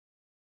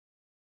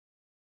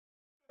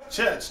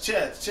Church.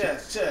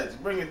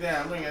 Bring it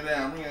down.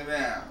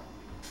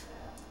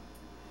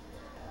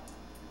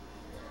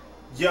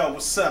 Yo,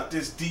 what's up?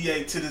 This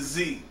DA to the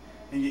Z,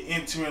 and you're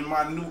entering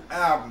my new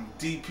album,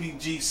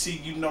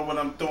 DPGC. You know what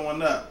I'm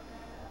throwing up.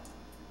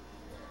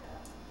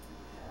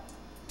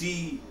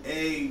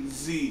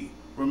 D-A-Z.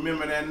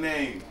 Remember that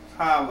name.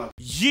 Holla.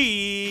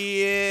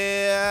 Yeah.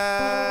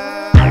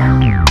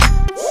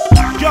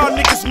 Y'all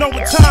niggas know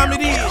what time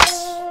it is.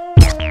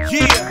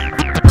 Yeah.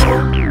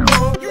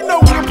 You know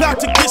we're about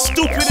to get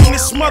stupid in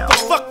this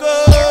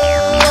motherfucker.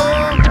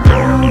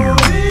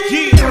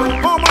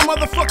 Yeah. All my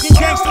motherfucking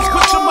gangsters,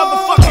 put your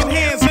motherfucking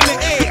hands in the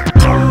air.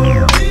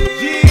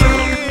 Yeah.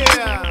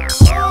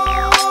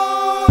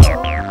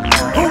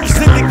 Who's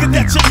the nigga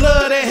that you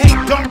love that hate?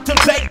 Don't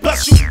debate,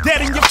 bust you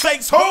dead in your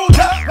face. Hold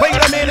up. Wait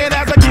a minute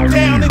as I get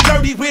down and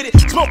dirty with it.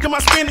 Smoking my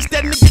Spanish,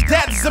 that nigga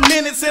dad's a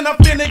menace, and I'm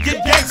finna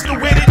get gangster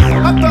with it.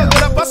 I thug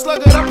it up, I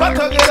slug it up, I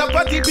tug it up,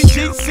 I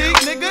DPGC,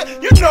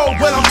 nigga. You know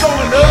what I'm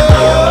throwing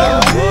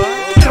up.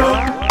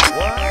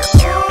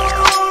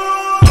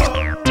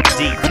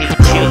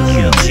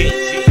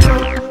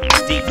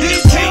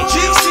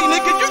 DPGC,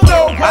 nigga, you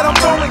know what I'm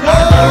throwing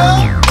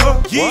up.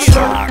 Yeah,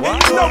 and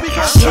you know we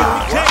gon' shoot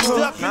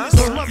gangsta up in this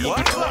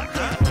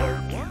motherfucker.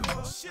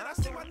 Shit, I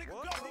see my nigga go.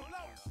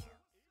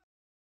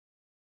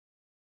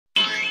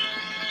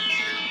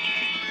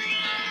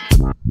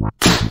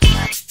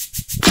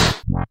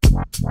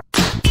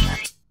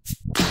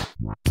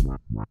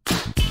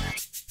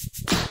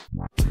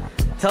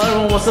 Tell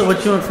everyone what's up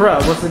with you and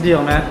Corrupt. What's the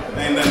deal, man?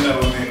 Ain't nothing up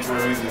with me and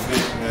Corrupt. He's a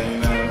bitch, man. You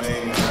know what I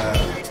mean?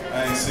 I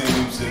ain't seen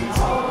him since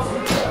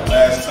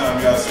last time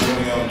y'all seen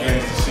me on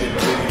gangsta shit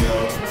video.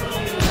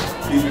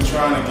 He been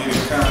trying to get in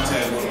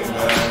contact with me, but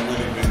I ain't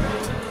really been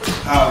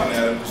hollering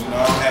at him. You know,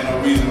 I don't have no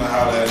reason to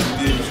holler at him.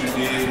 You did what you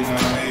did, you know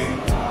what I mean?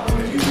 And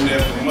if you do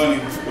that for money,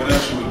 what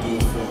else you would do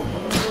it for?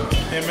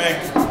 Hey, man,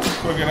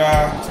 Crooked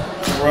Eye,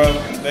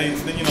 Corrupt, they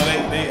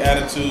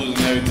attitudes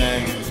and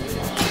everything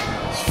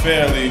is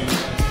fairly,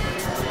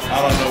 I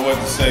don't know what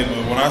to say,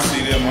 but when I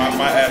see them,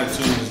 my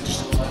attitude is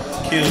just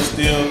kill,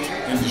 steal,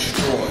 and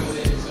destroy.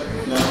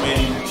 You know what I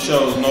mean?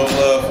 Shows no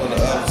love for the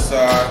other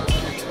side,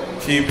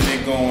 keeping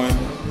it going.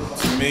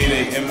 To me,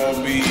 they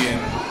MOB and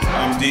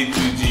I'm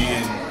DPG,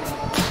 and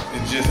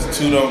it's just the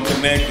two don't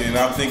connect, and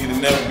I'm thinking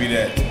it'll never be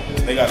that.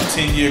 They got a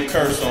 10-year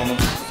curse on them,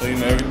 so you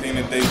know everything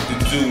that they do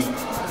is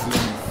gonna be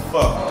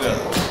fucked up.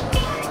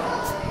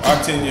 Our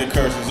 10-year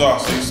curse is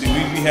off, so you see,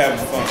 we be having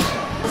fun.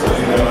 So,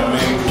 you know what I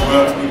mean?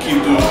 Well, you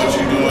keep doing what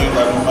you're doing,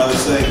 like my mother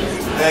say. I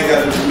ain't got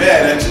to be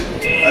mad at you.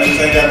 I just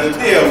ain't got to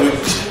deal with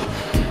you.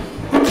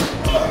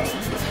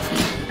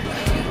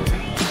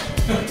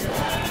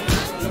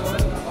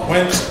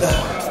 When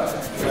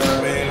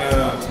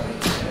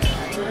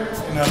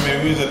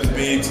we was at the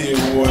BET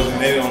Awards and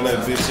they don't let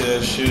bitch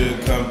ass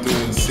Suge come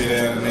through and sit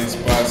down in their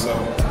spot. So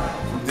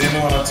then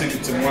on, I took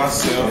it to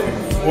myself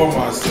and for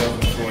myself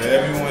and for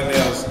everyone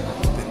else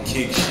to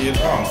kick shit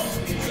off.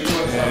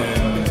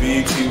 And the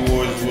BET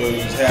Awards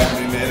was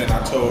happening then, and I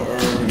told Irv,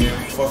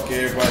 fuck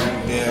everybody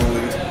who down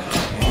with it.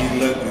 And he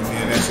looked at me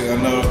and I said,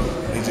 I know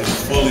they just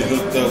fully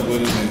hooked up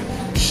with him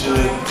and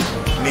Suge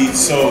needs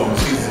souls.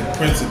 He's the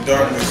Prince of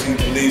Darkness, he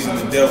believes in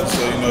the devil,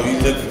 so you know he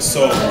looked at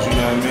souls, you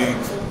know what I mean?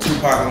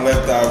 Tupac and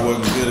Left Eye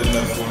wasn't good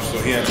enough for him, so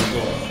he had to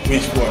go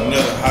reach for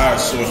another higher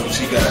source, which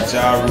he got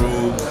Ja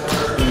Rule,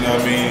 you know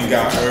what I mean? He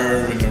got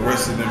Irv and the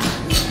rest of them. I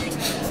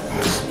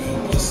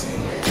smell pussy.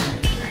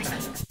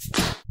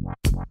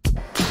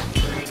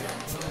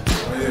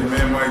 Yeah,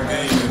 man, my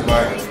game is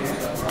like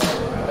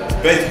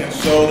baking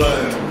soda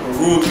and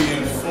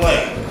Peruvian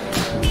flake.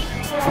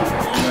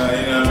 You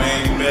know what I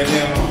mean? Met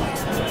him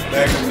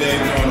back in the day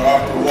doing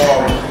Off the Wall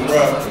with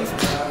Corrupt. He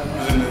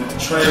was in the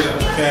trailer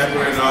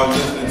camper and I was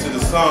listening to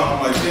the song. I'm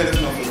like, yeah, this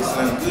motherfucker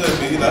sounds good,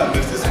 man. He like to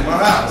mix this in my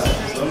house.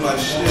 So I'm like,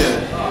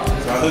 shit.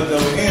 So I hooked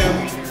up with him,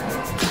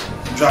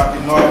 dropped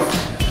him off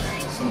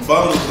some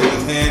bundles in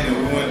his hand, and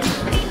we went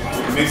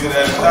mixed it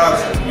at his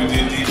house. We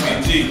did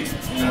DPG,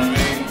 you know what I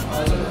mean?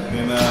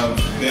 And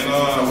then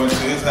on, I went to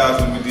his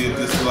house and we did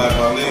This Is Life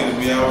I Live.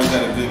 We always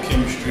had a good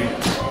chemistry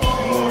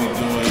on what we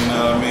doing, you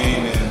know what I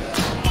mean? And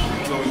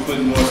so we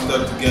putting more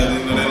stuff together.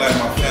 You know, they like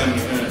my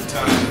family here in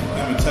Tiny,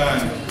 him and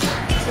Tiny.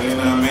 So you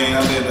know what I mean?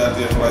 I lived out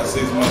there for like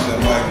 6 months at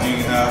Mike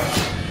King House,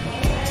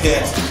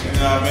 Texas, you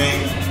know what I mean?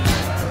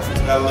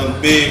 Got a little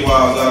big while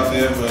I was out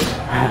there, but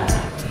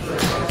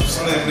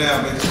slim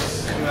now,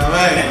 bitches. You know what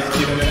I mean? Just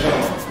keeping it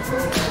going.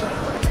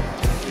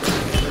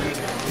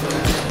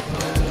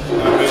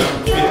 I've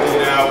been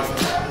getting out,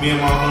 me and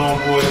my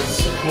homeboys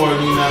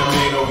supporting, you know what I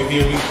mean? Over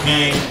here we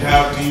gang,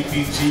 House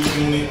DPG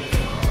unit,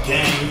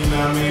 gang, you know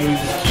what I mean? We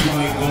just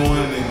keeping it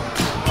going, and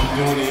I'm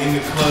doing it in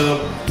the club.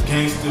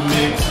 Gangsta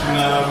mix, you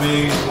know what I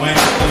mean?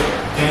 Wankster,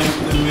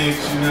 gangsta mix,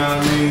 you know what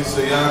I mean? So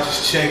y'all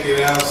just check it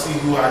out, see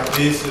who I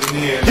diss in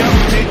there. Yo,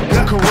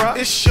 nigga, Corrupt,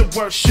 it's your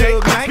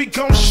birthday. We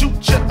gon'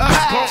 shoot you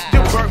up on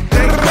your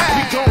birthday. We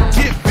gon'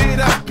 get it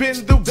up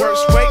in the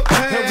worst way.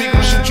 And we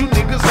gon' shoot you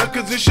niggas up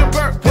cause it's your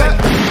birthday. You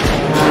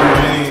know what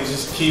I mean?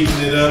 Just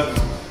keeping it up.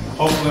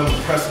 hopefully I'm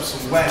gonna press up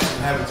some wax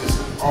and have it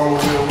just all the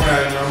way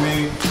around, you know what I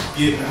mean?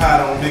 Getting hot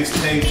on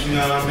mixtapes, you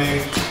know what I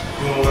mean?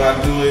 Doing what I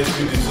do is,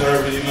 you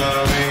deserve it, you know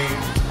what I mean?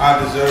 I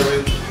deserve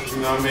it, you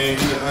know what I mean?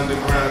 He's the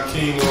underground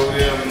king over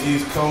there on the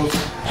East Coast,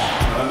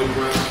 the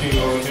underground king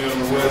over here on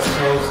the West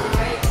Coast. And,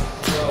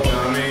 you know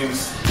what I mean?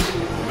 Just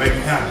make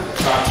it happen.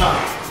 It's our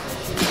time.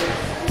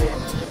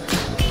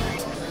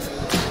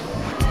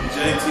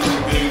 JT the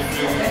big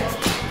figure.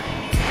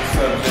 What's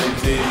up,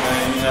 JT,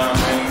 man? You know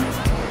what I mean?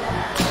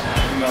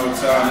 You know what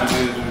time it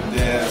is with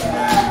Dad,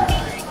 man.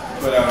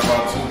 Put out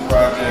about 2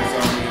 projects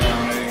on me, you know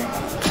what I mean?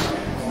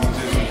 We're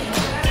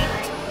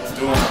just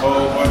doing a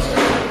whole bunch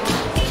of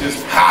just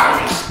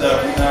pirate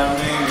stuff, you know what I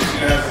mean?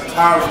 You have to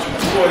pirate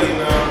your boy, you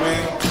know what I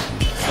mean?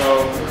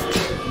 So,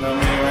 you know what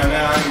I mean? Right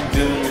now I ain't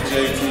dealing with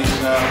JT, you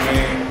know what I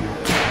mean?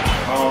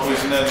 I don't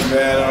wish nothing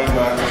bad on him,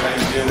 but I just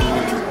ain't dealing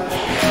with it, you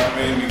know what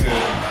I mean?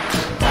 Because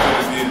I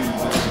could have did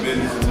the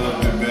business a little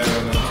bit better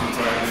than 2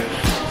 projects.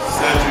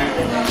 Cedric,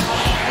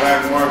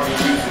 Black Market,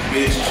 use the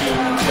bitch too,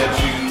 catch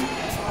you.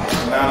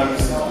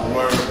 Anonymous is the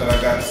word that I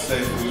got to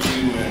say for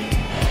you, and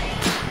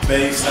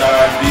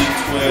Bayside,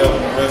 B12,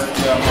 and the rest of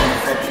y'all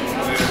motherfuckers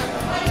over there.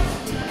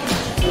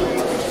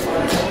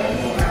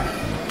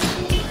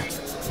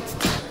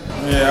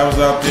 Yeah, I was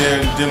out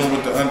there dealing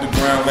with the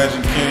underground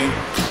legend king,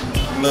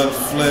 Lil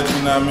Flip,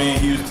 you know what I mean?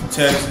 Houston,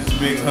 Texas,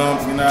 Big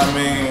Hump, you know what I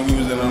mean? When we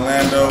was in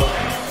Orlando,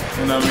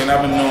 you know what I mean?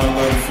 I've been knowing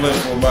Lil Flip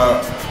for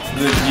about a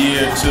good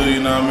year or 2, you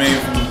know what I mean?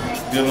 From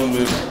dealing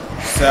with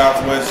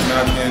Southwest and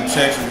out there in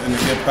Texas in the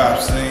hip hop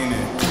scene,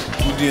 and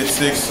we did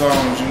 6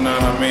 songs, you know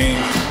what I mean?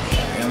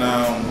 And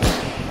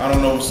I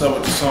don't know what's up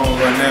with the songs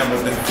right now,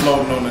 but they're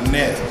floating on the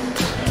net.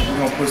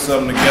 We're gonna put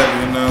something together,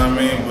 you know what I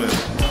mean? But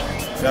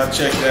y'all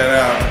check that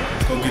out.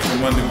 Go get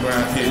them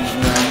underground hits, you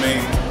know what I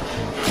mean?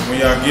 When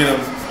y'all get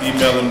them,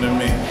 email them to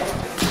me.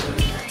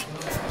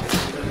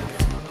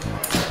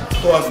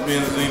 Fuck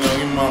Benzino,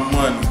 give me my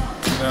money,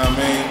 you know what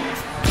I mean?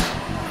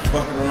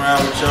 Fucking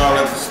around with y'all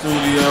at the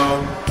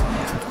studio.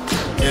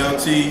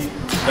 LT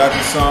got the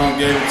song,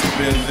 gave it to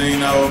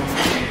Benzino.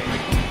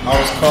 I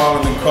was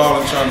calling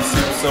trying to see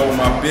what's up with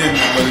my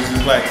business, but it's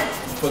just like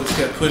folks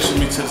kept pushing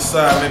me to the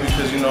side, maybe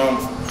because, you know, I'm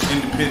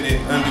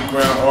independent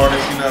underground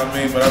artist, you know what I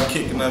mean? But I'm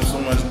kicking up so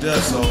much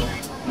dust, so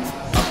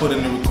I put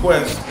in the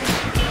request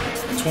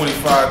for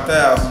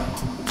 $25,000,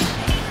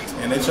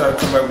 and they tried to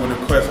come back with a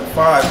request for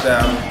 $5,000.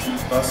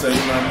 So I said,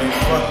 you know what I mean?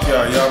 Fuck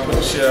y'all put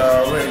the shit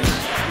out already.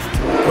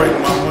 Break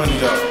my money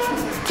up,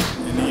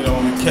 and then, you know,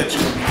 when we catch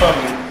you in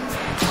public.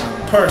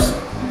 Person,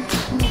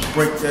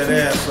 break that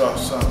ass off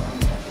something.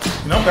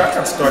 You know, I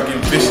gotta start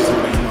getting vicious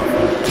with these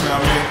motherfuckers. You know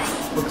what I mean?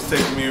 Look, it's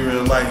taking me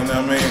real light, you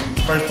know what I mean?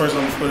 First person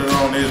I'm gonna put it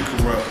on is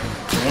Corrupt.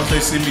 And once they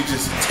see me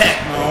just attack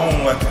my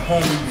own like a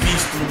homie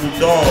beastable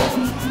dog,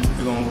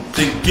 they're gonna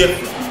think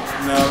different.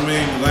 You know what I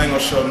mean? Because I ain't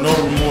gonna show no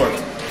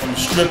remorse. I'm gonna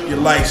strip your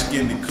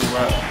light-skinned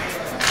Corrupt.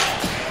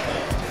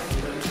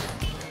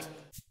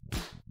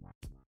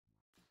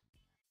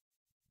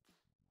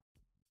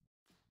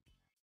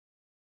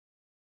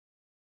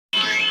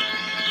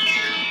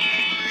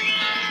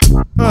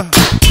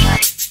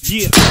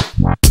 Yeah.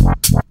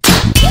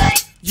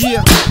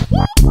 Yeah.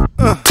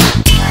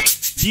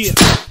 Yeah.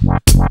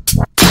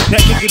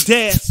 That nigga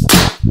Daz.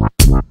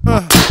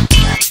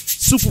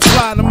 Super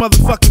fly in the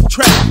motherfucking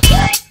trap.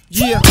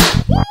 Yeah.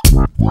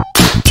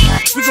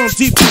 We gon'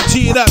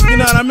 DPG it up, you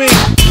know what I mean?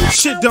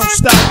 Shit don't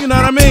stop, you know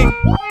what I mean?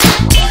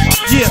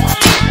 Yeah.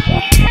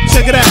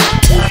 Check it out.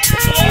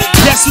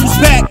 Guess who's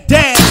back?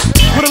 Daz.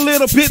 With a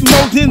little bit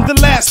more than the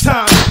last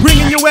time.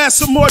 Bringing your ass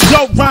some more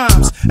dope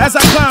rhymes. As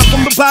I climb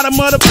from the bottom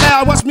of the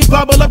pile, watch me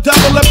bubble up,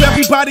 double up.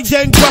 Everybody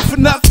getting rough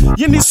enough.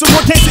 You need some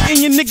more gangster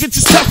in your nigga,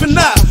 just toughen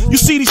up. You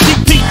see these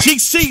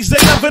DPGCs,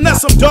 they loving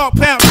us, I'm dog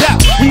pound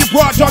out. When you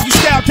broad dog, you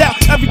styled out.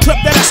 Every clip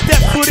that I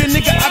step foot in,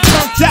 nigga, I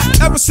turned out.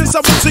 Ever since I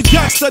was a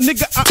youngster,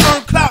 nigga, I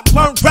earned clout,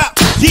 learned rap.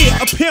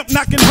 Yeah, a pimp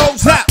knocking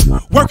hoes out.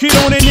 Work it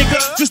on it,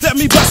 nigga, just let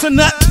me bust a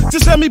nut.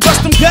 Just let me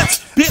bust them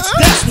guts, bitch,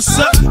 that's what's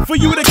up. For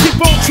you to keep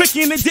on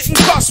tricking, it didn't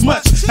cost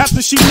much.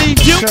 After she leave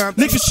you,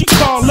 nigga, she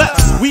call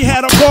us. We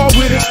had a ball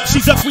with it,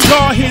 she ducked, we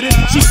all hit it.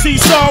 She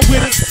seesaw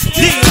with us,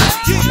 yeah.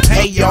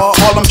 Hey y'all,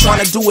 all I'm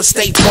trying to do is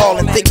stay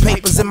ballin'. Thick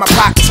papers in my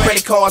pockets,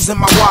 credit cards in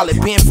my wallet.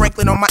 Ben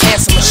Franklin on my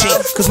answer machine,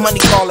 cause money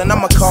calling,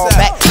 I'ma call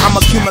back. I'm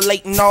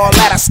accumulating all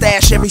that, I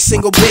stash every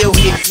single bill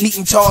here. Neat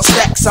and tall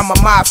stacks, I'm a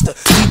mobster.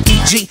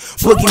 DPG,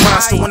 boogie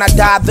monster. When I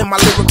die, then my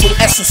lyrical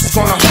essence is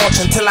gonna haunt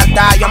you. Until I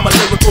die, I'm a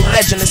lyrical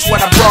legend, it's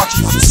what I brought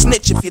you. You's a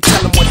snitch if you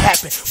tell them what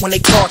happened. When they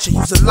caught you,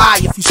 you's a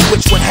lie if you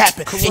switch what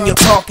happened. In your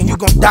talking, you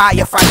gon' die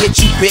if I hit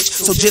you, bitch.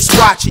 So just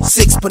watch it.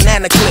 6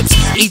 banana clips,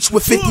 each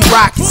with 50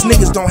 rockets.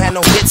 Niggas don't have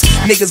no hits,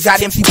 niggas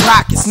got empty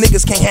pockets.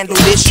 Niggas can't handle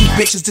this, you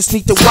bitches just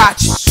need to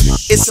watch it.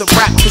 It's a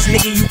rap, cause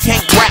nigga you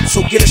can't rap.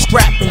 So get a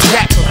strap and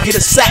jack her, get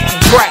a sack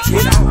and crack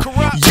it.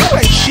 You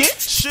ain't shit.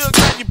 Suge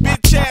got your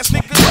bitch ass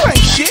nigga. You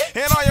ain't shit.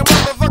 And all your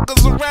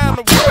motherfuckers around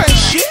the world. You ain't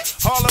shit.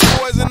 All the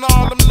boys and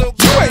all them little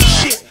girls. You ain't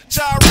shit.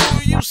 Ja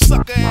Rule, you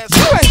sucker ass.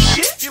 You ain't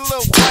shit. You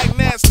little white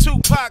ass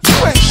Tupac.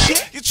 You ain't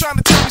shit. You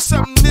tryna tell me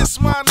something this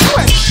man? You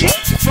ain't shit.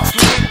 Fuck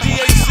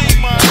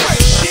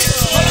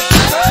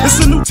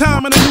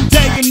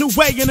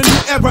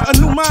era, a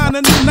new mind,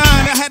 a new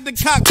nine. I had the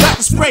cock back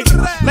to spray.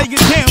 Lay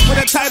it down for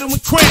that title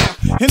and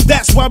crown. And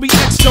that's why we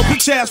X your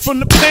bitch ass from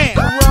the pan.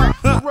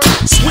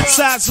 Switch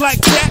sides like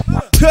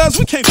that, cause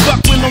we can't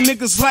fuck with no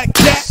niggas like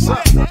that.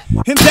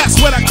 And that's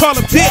what I call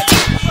a bitch.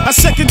 I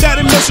second that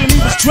admission, he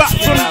was dropped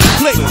from the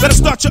click. Better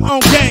start your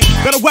own game,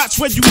 better watch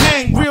where you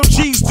hang. Real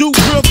G's do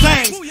real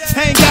things.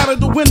 Hang out of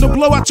the window,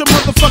 blow out your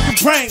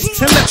motherfucking brains,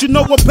 and let you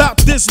know about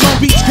this Long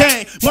Beach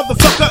gang.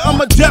 Motherfucker, I'm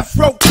a death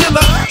row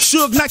killer.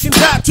 Suge Knight can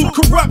die too,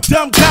 corrupt,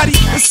 dumb Gotti.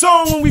 It's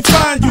on when we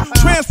find you.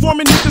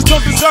 Transforming niggas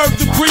don't deserve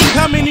to breathe.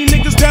 How many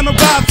niggas down the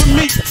ride for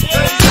me?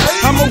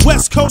 I'm a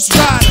West Coast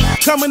rider,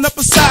 coming up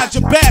beside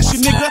you, bash you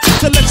nigga,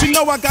 to let you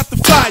know I got the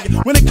fire.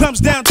 When it comes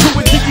down to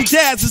it, Diggy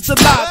Daz is the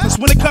livest.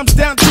 When it comes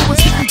down to it,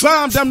 getting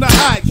bombed, I'm the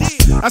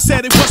highest. I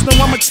said it was no,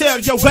 I'ma tell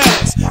your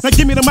ass. Now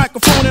give me the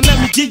microphone and let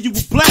me give you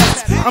a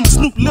blast. I'm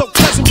Snoop Lil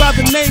Cousin by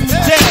the name of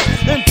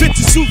Dad. And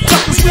bitches who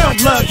fuckers, we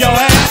don't love your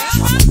ass.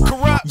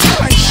 Corrupt, you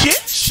ain't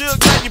shit. Suge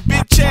Knight, you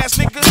bitch ass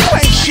nigga, you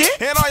ain't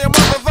shit. And all your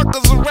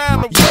motherfuckers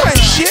around them, you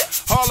ain't shit.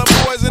 All the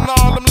boys and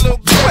all them little,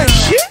 you ain't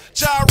shit.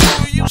 Ja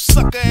Rule, you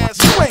sucker ass,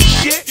 you ain't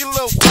shit. You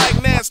little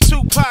white ass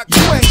Tupac,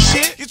 you ain't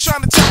shit. You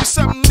tryna tell me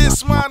something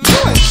this, man, you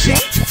ain't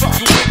shit. You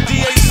fucking with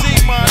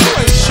DAC, man, you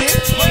ain't shit.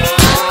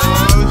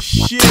 Oh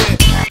shit.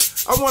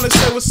 I wanna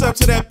say what's up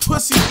to that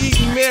pussy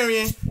eating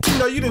Marion. You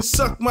know, you done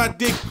sucked my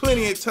dick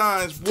plenty of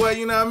times, boy,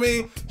 you know what I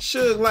mean?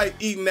 Suge like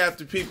eating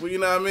after people, you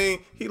know what I mean?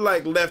 He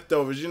like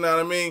leftovers, you know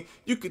what I mean?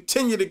 You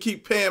continue to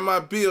keep paying my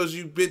bills,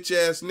 you bitch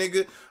ass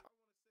nigga.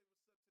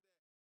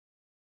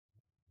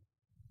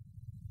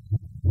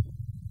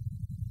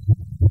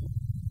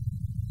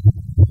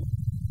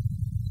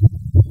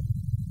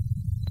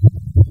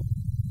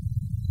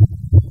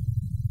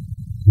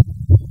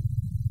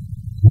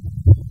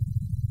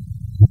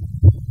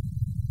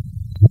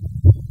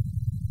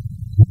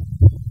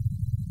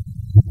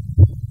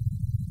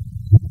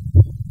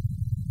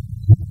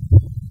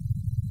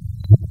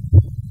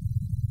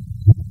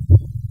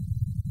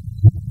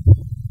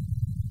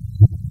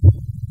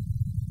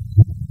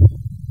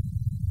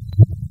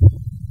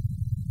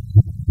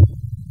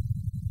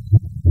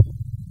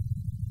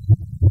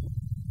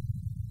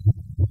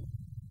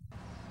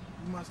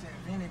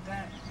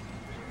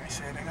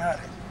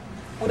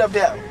 What up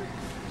there?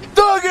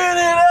 Thugging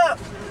it up!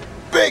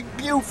 Big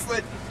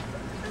Buford.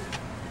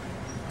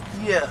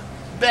 Yeah,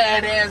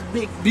 badass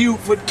Big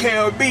Buford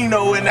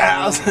Carabino in the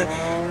house.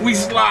 We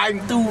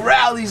sliding through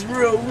rallies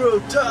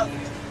real tough.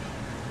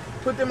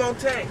 Put them on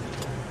tank.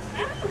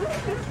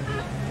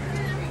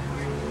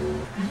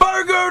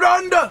 Burgered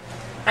under!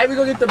 Hey, we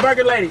go get the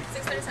burger lady.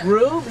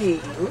 Ruby.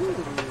 Ooh.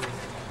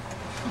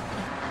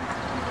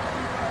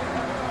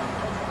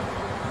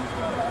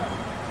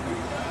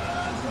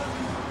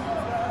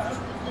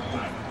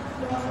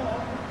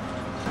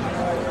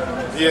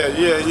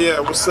 Yeah.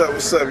 What's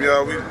up,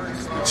 y'all? We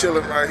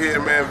chilling right here,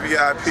 man.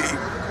 VIP, you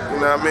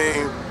know what I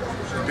mean?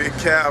 Big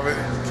Calvin,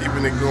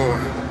 keeping it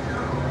going.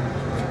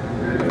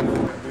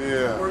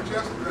 Yeah,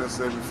 like I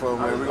said before,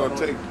 man, we're gonna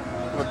take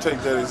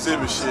that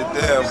exhibit shit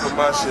down, put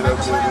my shit up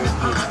there.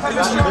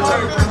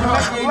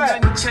 Ain't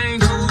nothing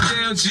changed, hold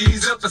down,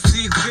 G's up. I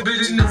see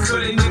exhibit in the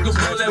cut, that nigga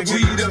roll that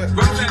weed up.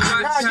 Rolling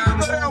my time,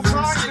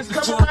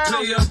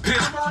 play up here.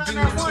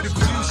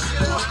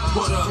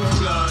 What up,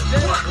 blood?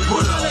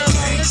 What up,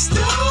 gangsta?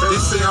 They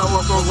say I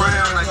walk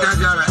around like I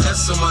got an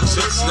S on my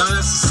chest. Now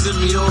that's a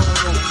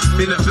semi-auto.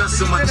 Been a vest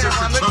on my chest.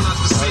 I try not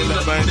to say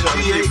nothing to the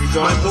DA.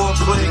 My boy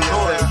playing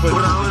hard, but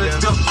I wanna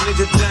dump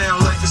nigga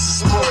down like it's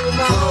a sport.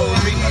 Follow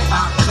me,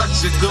 I'll cut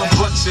you, gun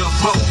butt you,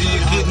 fuck you,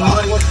 you getting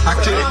money. I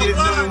can't get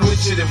nothing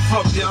with you, then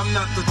fuck you. I'm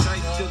not the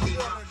type to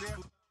get.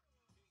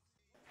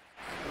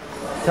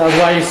 Tell us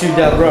why you sued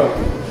that bro.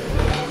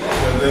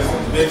 There's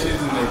some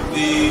bitches and they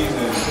thieves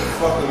and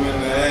fuck them in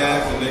the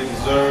ass and they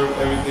deserve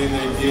everything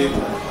they get.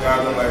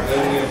 God, I'm like,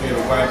 they're here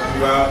to wipe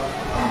you out.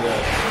 I'm the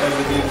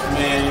evidence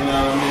man, you know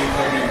what I mean?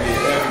 Come and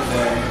get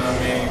everything, you know what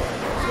I mean?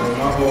 So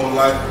my whole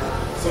life,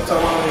 sometimes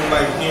I don't even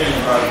like hearing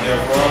about it there.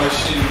 For all that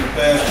shit in the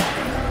past,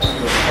 I don't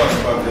give a fuck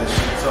about that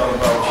shit. It's all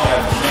about what's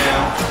happening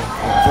now.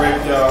 And break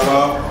y'all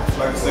off.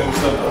 Like I said,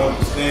 what's up to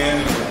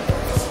understand. And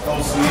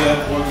OCF,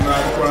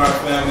 Organized Crime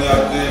Family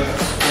out there,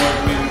 support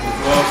me with the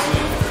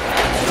lawsuit.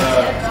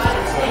 And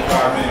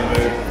 25 minutes,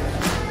 baby.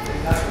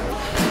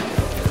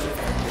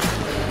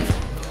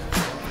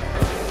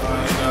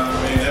 You know what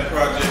I mean? That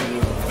project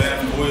was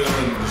bamboozled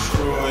and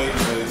destroyed,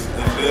 but it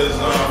lives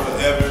on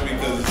forever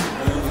because it's a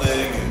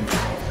bootleg. And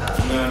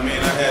you know what I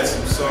mean? I had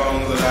some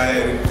songs that I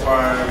had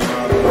inquired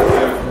about on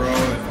Death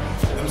Row,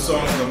 and them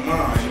songs are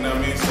mine, you know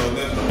what I mean? So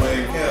there's no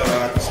way in hell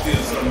I can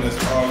steal something that's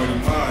already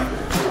mine.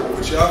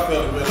 But y'all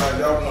felt a bit like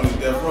y'all wanted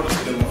Death Row to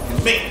steal them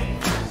from me.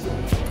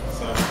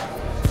 So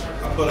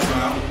I put them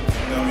out.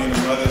 You know what I mean? The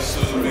mother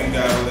sued me,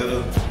 got a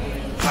little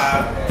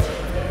hot.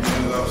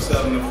 I was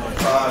selling them for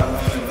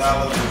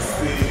 $500 a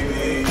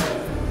CD.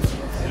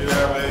 You know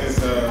what I mean?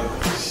 So,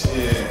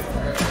 shit.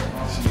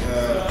 She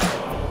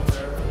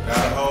got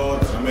a hold.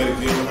 I made a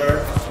deal with her.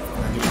 I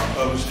get my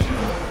publishing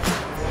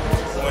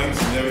points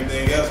and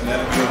everything else, and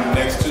that'll be on the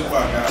next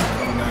Tupac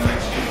album.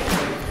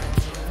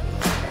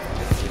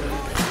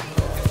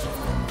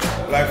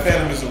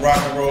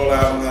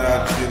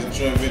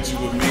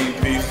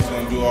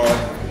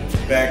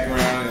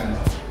 background and,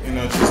 you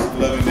know, just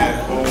loving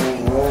that whole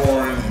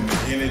roaring and the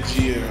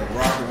energy of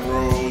rock and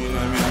roll, you know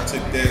what I mean? I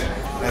took that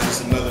as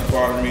just another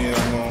part of me, and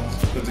I'm going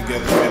to put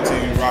together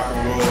 15 rock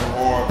and roll,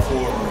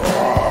 hardcore,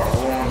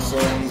 roaring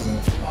songs and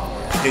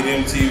hit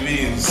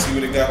MTV and see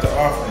what it got to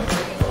offer.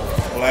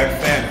 Black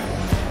Panther.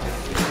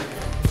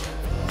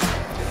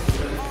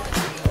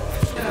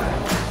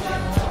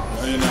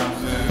 You know what I'm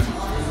saying?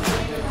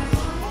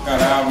 Got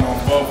an album on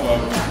both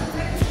of them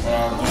while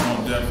I was going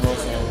on Death Row,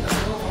 so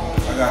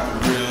I got the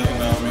real, you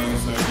know what I mean?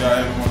 So if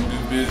y'all ever want to do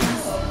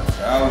business,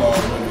 the Outlaw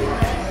with it,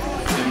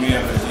 hit me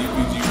up at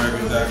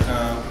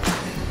DPGrecords.com.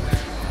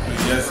 Put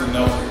yes or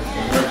no,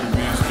 the record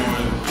being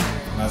stored,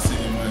 and I see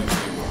your money.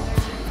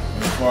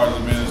 But as far as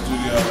I'm in the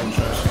studio, I don't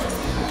trust you.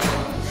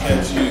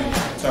 Catch you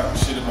talking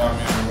shit about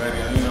me on the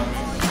radio, you know what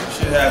I mean?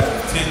 Shit happened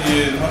 10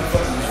 years,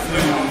 motherfuckers is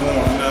feuding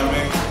more, you know what I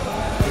mean?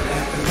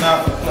 It's not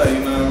for play,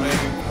 you know what I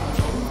mean?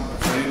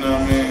 So, you know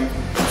what I mean?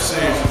 I'm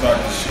serious about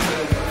this shit.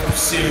 I'm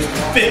serious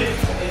to fit.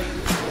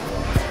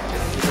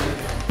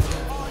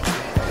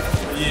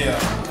 Yeah,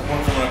 I'm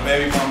working on a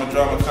baby mama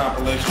drama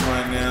compilation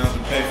right now to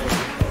pay for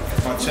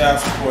my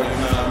child support, you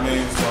know what I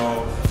mean?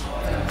 So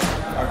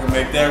I can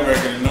make that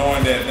record and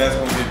knowing that that's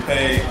gonna get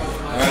paid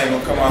and that ain't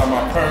gonna come out of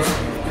my purse.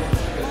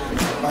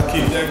 I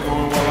keep that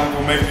going while I'm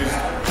gonna make this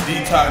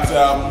Detox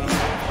album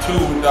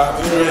too with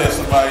Dr. Dre or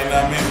somebody, you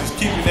know what I mean?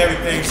 Just keeping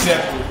everything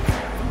separate.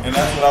 And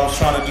that's what I was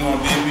trying to do on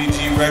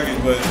DPG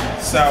Records, but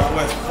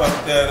Southwest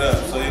fucked that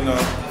up. So, you know,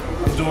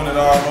 I'm doing it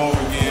all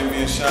over again,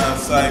 me and Sean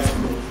Sykes,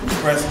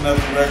 pressing up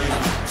the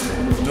records,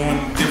 doing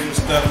different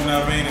stuff, you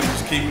know what I mean? And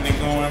just keeping it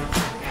going.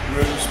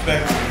 Real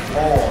respectful,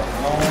 hard,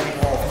 long,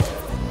 hard.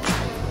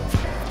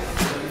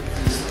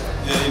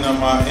 Yeah, you know,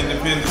 my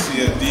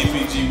independency of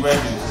DPG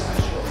Records,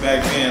 back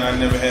then I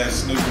never had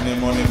Snoop and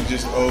them on it,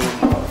 just old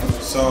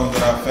songs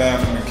that I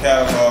found in the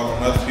catalog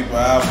on other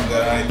people's albums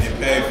that I didn't get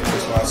paid for,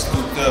 so I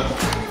scooped up.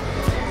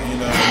 You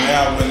know,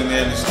 now I went in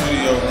there in the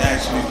studio and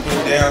actually put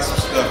down some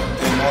stuff with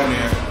them on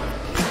there.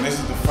 And this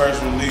is the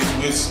first release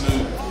with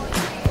Snoop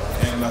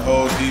and the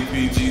whole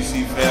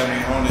DPGC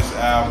family on this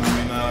album,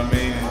 you know what I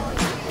mean? And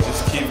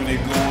just keeping it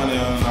going,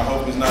 and I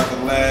hope it's not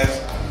the last.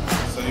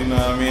 So, you know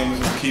what I mean? I'm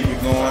just gonna keep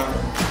it going.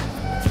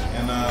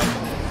 And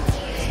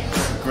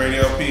it's a great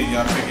LP,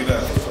 y'all pick it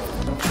up.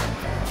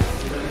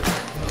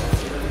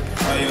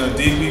 You know,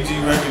 DPG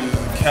Records is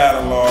a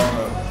catalog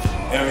of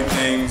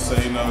everything. So,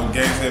 you know,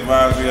 Gangsta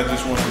Advisory, I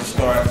just wanted to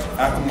start.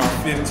 After my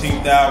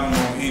 15th album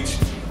on each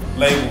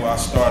label, I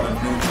started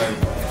a new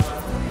label.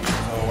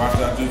 So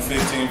after I do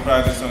 15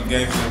 projects on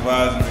Gangsta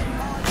Advisory,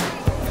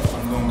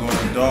 I'm going to go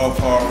to Dog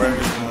Paw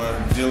Records or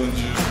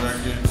Dillinger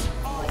Records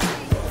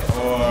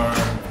or,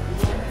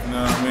 you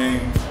know what I mean,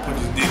 put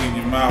this dick in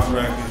your mouth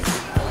records.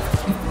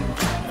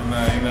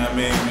 And, you know what I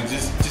mean, but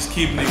just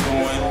keeping it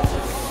going.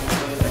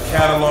 The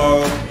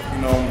catalog, you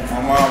know,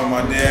 my mom and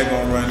my dad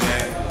gonna run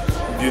that,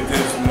 give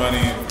them some money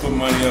and put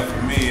money up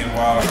for me, and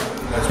while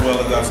as well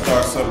as I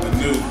start something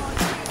new,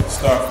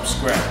 start from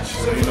scratch.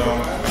 So, you know,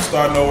 I'm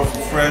starting over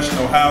from fresh,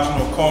 no house,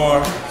 no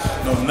car,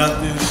 no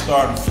nothing,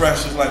 starting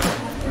fresh is like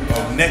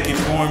a naked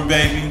born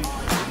baby,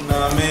 you know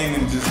what I mean,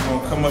 and just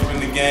gonna come up in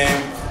the game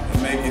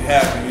and make it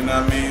happen, you know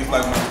what I mean? It's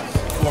like my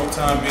 4th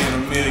time being a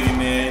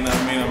millionaire, you know what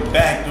I mean? I'm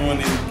back doing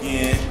it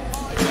again,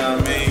 you know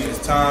what I mean? Because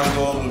time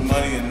goes with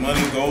money and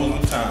money goes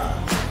with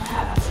time.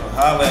 So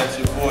holla at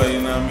your boy,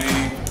 you know what I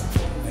mean?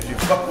 If you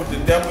fuck with the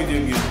devil,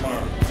 you'll get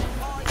burned.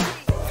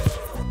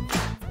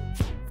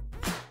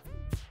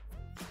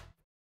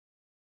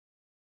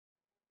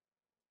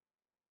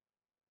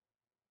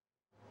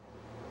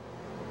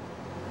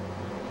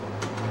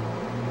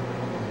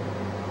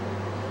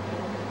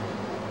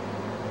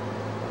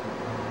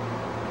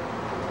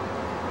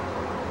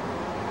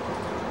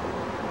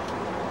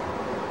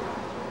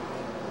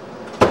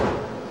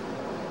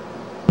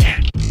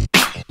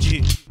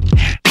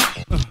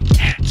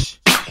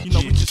 You know,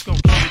 we just gon'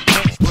 keep it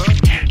next, bro.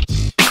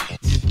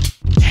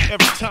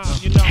 Every time,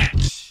 you know,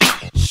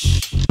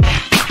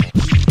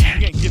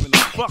 we ain't giving a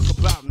fuck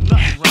about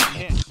nothing right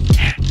now.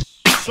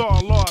 It's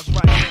all laws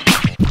right now.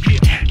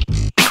 Yeah.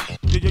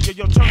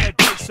 Yo, turn that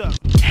bass up.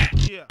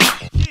 Yeah.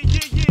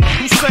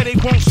 Who say they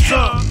want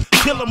some?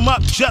 Kill them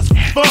up just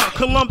for fun.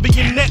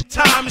 Colombian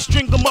necktie and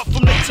string them up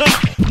from the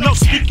tongue. No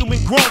speaking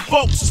when grown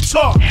folks is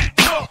talk.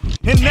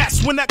 And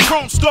that's when that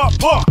chrome start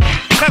bark.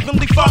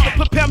 Heavenly Father,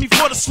 prepare me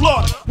for the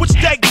slaughter, which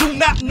they do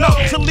not know,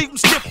 to leave them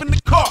stiff in the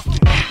coffin.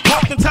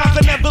 Oftentimes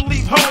I never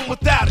leave home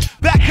without it.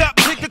 Back up,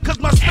 nigga, cause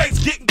my space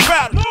getting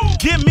crowded.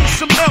 Give me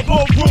some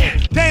elbow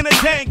room. Dana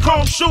Dane,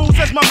 chrome shoes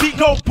as my beat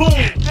go boom.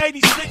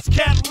 86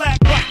 Cadillac,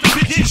 rock the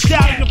bitch, get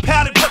shouted and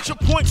pouted, but your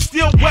point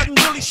still wasn't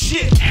really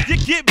shit. You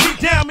get beat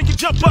down when you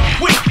jump up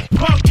quick,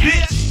 punk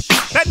bitch.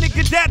 That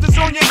nigga dad is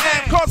on your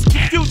ass, causing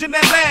confusion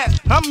at last.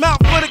 I'm out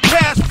for the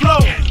cash flow.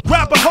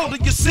 Grab a hold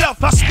of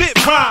yourself, I spit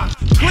rhymes,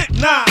 clip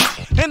nines,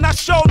 and I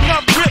show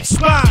enough rip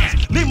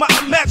spines. Leave my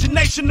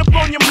imagination up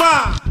on your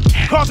mind,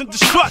 causing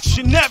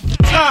destruction every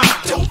time.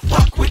 Don't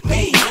fuck with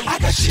me, I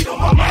got shit on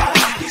my mind.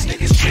 These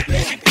niggas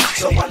tripping,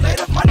 so I let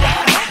up my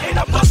line, and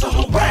I bust a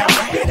whole round.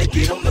 Better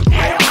get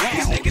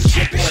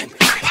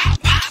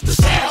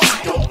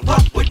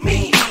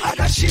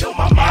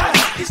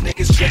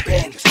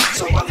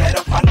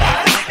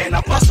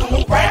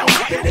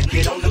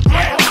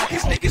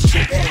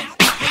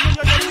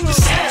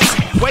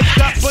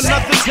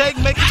J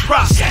make it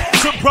profit.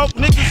 To broke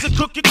niggas to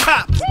cook your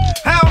cops.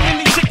 How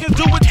many chickens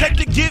do it take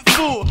to get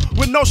full?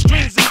 With no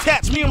strings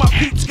attached, me and my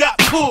peeps got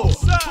pulled.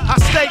 I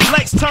stay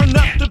lace, turn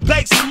up the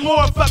bass some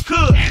more if I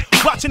could.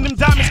 Watching them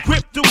diamonds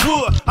grip the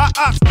wood. I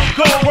ox the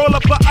gold, roll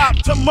up a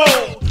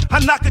optimal. I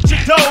knock at your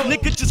door,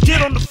 nigga, just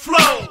get on the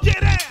floor.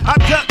 I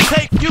duct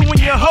tape you in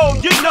your hole,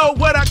 you know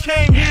what I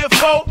came here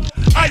for.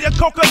 I a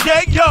coca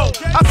yo.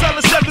 I sell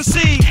a 7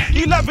 seed,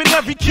 11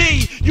 every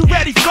key. You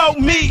ready for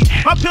me?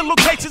 My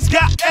pillowcases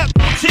got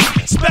equity,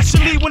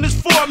 especially when it's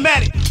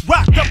formatted.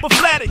 Rocked up or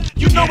flatted,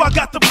 you know I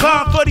got the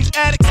bomb for these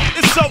addicts.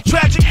 It's so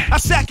tragic, I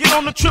sack it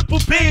on the triple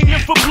beam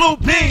and for blue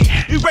beam.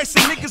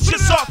 Erasing niggas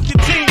just off your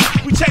team.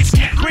 We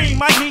chasing the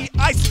cream, I need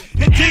ice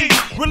indeed.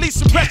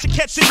 Releasing pressure,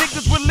 catching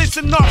niggas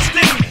releasing off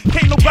steam.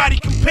 Can't nobody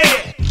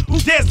compare. Who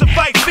dares to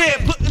fight fair?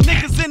 Putting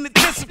niggas in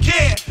intensive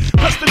care.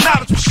 Plus the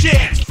knowledge we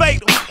share is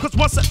fatal. Cause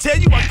once I tell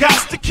you, I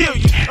got to kill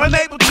you.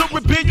 Unable to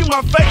reveal you,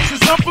 my face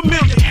is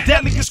unfamiliar.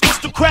 Deadly as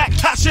crystal crack.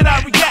 How should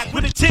I react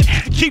with intent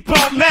to keep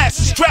on mass?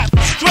 Strap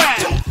for strap.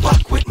 Don't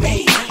fuck with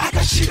me, I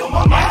got shit on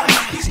my mind.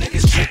 These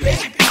niggas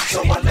tripping,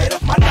 so I let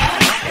up my 9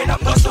 and I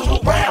bust them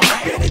around.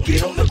 Better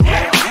get on the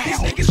ground. These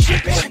niggas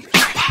tripping.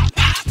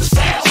 The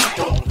sound.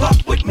 Don't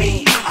fuck with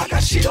me, I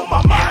got shit on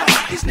my mind.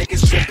 These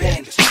niggas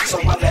tripping, so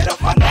I let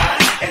up my 9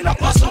 and I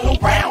bust them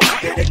around.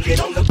 Better get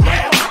on the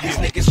ground. These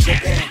niggas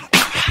tripping.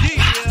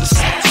 The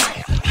sound.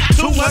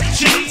 Too much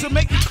cheese to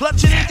make you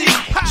clutch it in deep.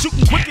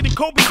 Shooting quicker than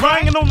Kobe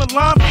Bryant on the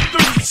line for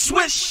 3.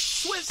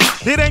 Swish.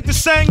 It ain't the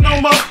same no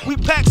more. We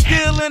pack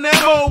steel and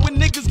ammo when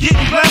niggas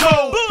getting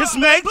blammo. It's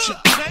major.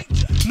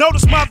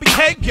 Notice my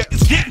behavior,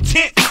 it's getting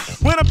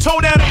tense. When I'm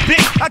told down a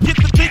bit, I get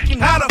to thinking,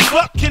 how the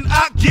fuck can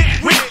I get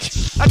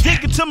rich? I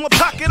dig into my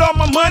pocket, all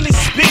my money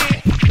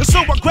spent. And so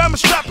I grab my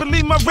strap and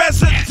leave my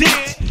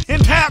residence.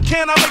 And how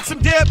can I make some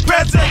dead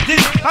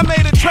presidents? I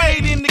made a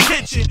trade in the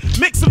kitchen,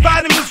 mixing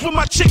vitamins with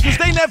my chickens.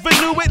 They never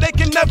knew it, they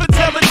can never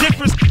tell the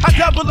difference. I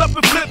double up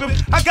and flip them,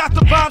 I got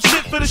the bomb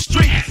shit for the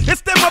street.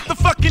 It's them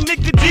motherfucking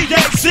nigga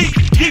DPGC,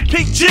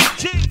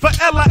 DPG for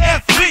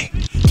LIFE.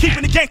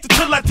 Keeping the gangster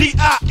till I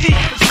D.I.E.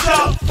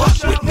 Don't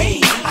fuck with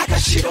me, I got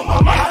shit on my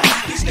mind.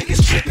 These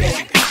niggas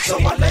tripping, so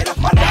I let up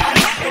my 9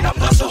 and I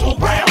bust them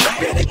around.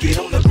 Better get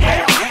on the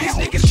ground. These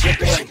niggas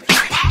tripping.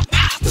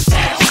 The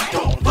sound.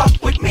 Don't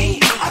fuck with me,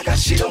 I got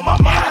shit on my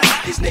mind.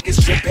 These niggas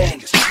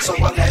tripping, so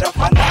I let up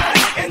my 9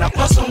 and I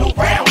bust them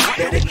around.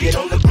 Better get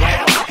on the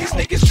ground. These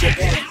niggas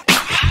tripping.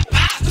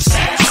 The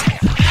sound.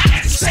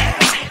 The sound.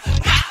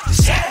 The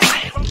sound.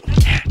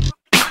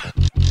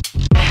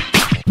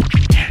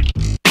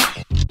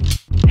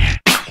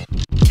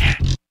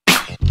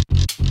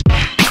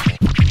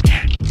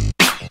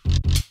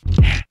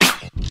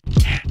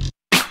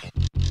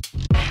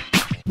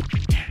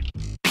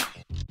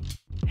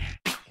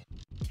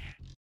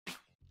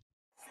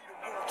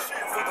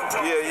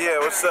 Yeah,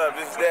 what's up?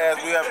 This is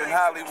Daz. We up in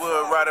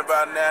Hollywood right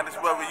about now. This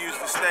is where we used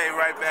to stay,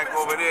 right back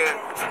over there.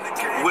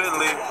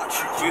 Whitley.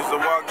 We used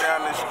to walk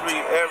down the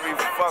street every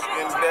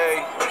fucking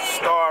day,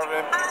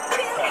 starving.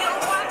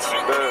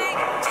 The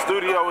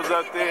studio was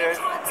up there.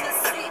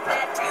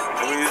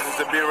 And we used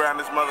to be around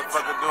this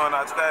motherfucker doing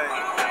our thing.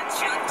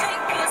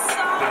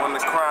 Doing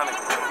the chronic.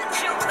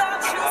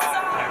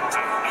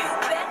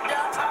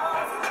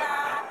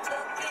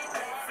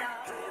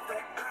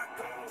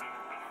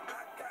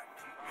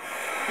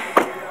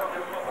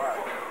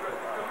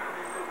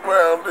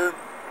 Well, then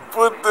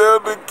put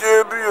down the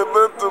candy and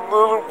let the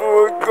little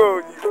boy go.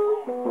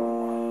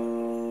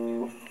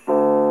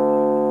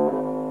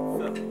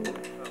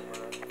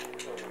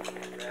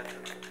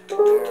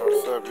 Yeah,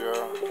 what's up,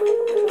 y'all?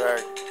 We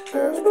back.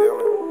 That's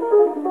Dillinger.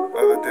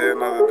 Another day,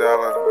 another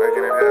dollar,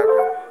 making it happen.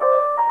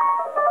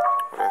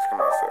 Let's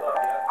come outside.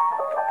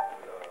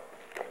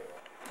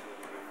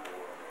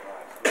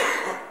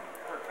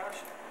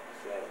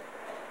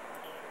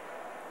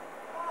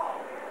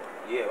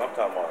 Yeah, I'm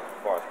talking about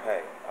as far as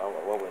pay.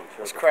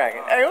 What's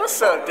cracking? Hey, what's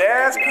up,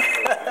 Daz?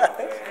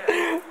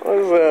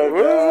 What's up,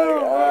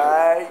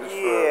 dog?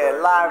 Yeah,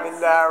 live and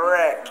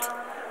direct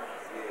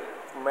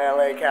from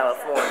LA,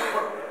 California.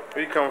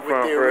 Where you coming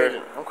from,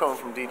 Fred? I'm coming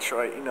from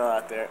Detroit, you know,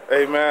 out there.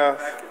 8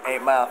 miles?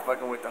 8 Mile,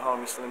 fucking with the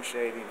homie Slim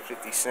Shady and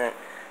 50 Cent.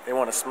 They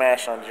want to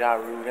smash on Ja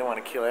Rule. They want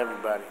to kill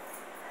everybody.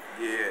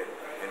 Yeah,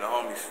 and the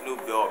homie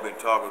Snoop Dogg been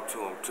talking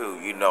to him too.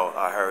 You know,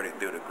 I heard it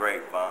through the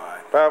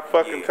grapevine. About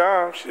fucking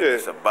time, shit.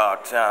 It's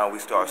about time we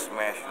start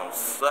smashing on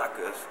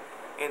suckers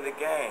in the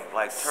game,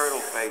 like turtle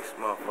face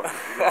motherfuckers.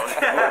 You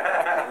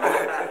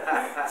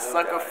know?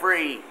 Sucker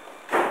free.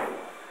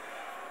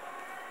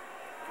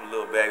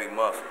 Little baby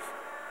muscles.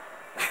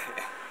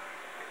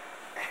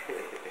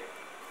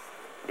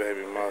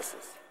 Baby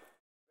muscles.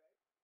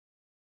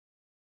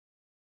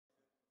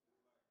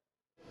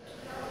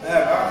 I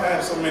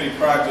have so many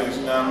projects,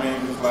 you know what I mean?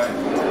 It's like, I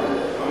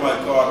might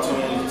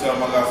cartoons, tell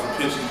them I got some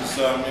pictures or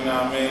something, you know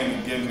what I mean?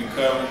 And give them the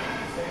cover,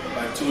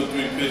 like 2 or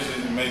 3 pictures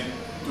and make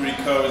 3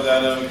 covers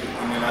out of it,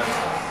 and then I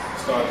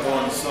just start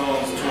throwing the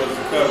songs towards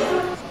the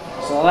cover.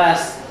 So the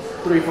last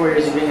 3 or 4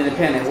 years of being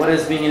independent, what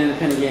has being an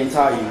independent game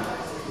taught you?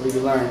 What have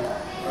you learned?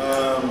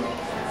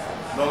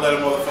 Don't let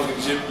a motherfucker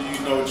jip you.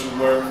 You know what you're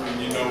worth and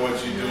you know what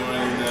you're doing, you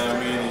know what I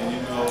mean? And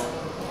you know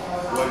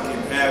what can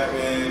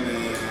happen,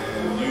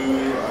 and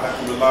you have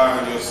to rely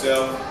on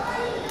yourself,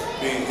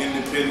 being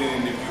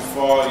independent, and if you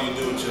fall, you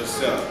do it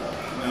yourself,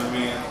 you know what I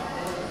mean?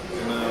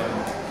 And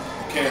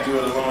you can't do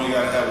it alone, you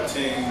gotta have a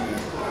team.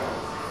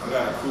 I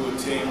got a cool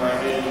team right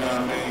here, you know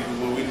what I mean?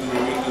 What we do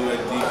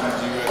at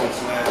DPGC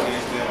Against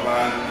That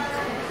Body.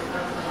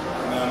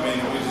 You know what I mean?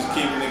 We're just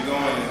keeping it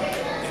going.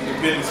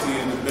 Independency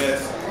is the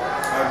best.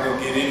 I can go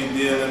get any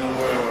deal in the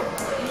world.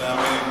 You know what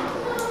I mean?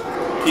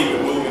 Keep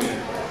it moving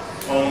and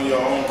own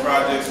your own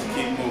projects and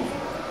keep moving.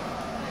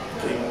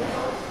 Keep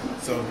moving.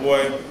 So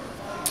boy,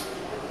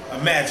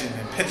 imagine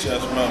and picture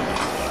us moving.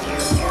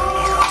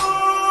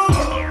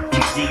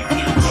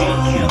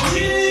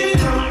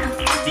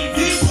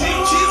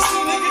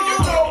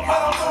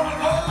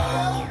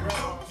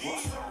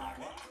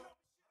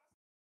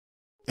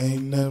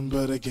 Ain't nothing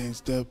but a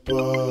gangsta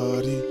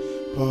party,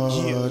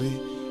 party,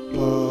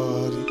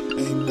 party.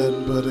 Ain't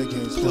nothing but a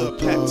gangsta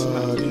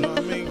party,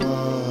 party,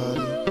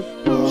 party.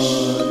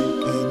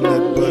 Ain't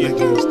nothing but a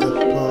gangsta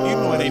party. You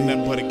know it ain't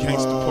nothing but a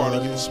gangsta party,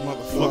 you this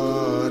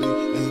motherfucker.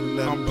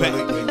 I'm back,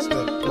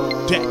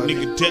 that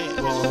nigga dead.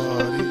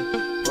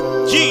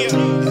 Yeah.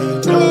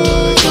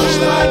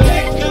 My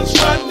niggas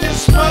run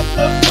this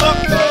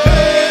motherfucker.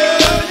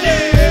 Hell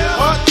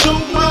yeah. Or to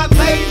my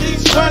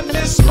ladies run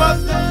this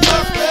motherfucker.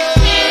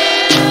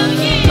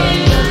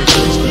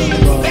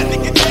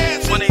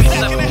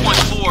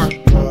 187.4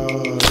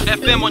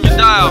 FM on your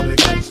dial.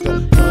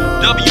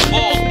 W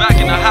Balls back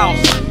in the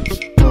house.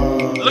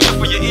 Looking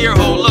for your ear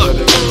hole. Look,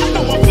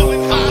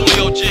 I'm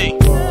Julio G.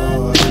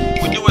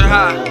 We do it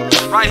high,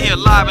 right here,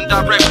 live and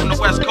direct from the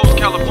West Coast,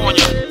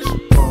 California.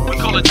 We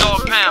call it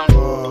Dog Pound.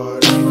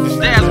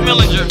 Daz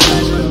Dillinger.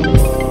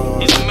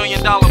 He's $1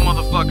 million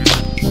motherfucker.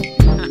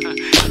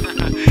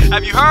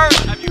 Have you heard?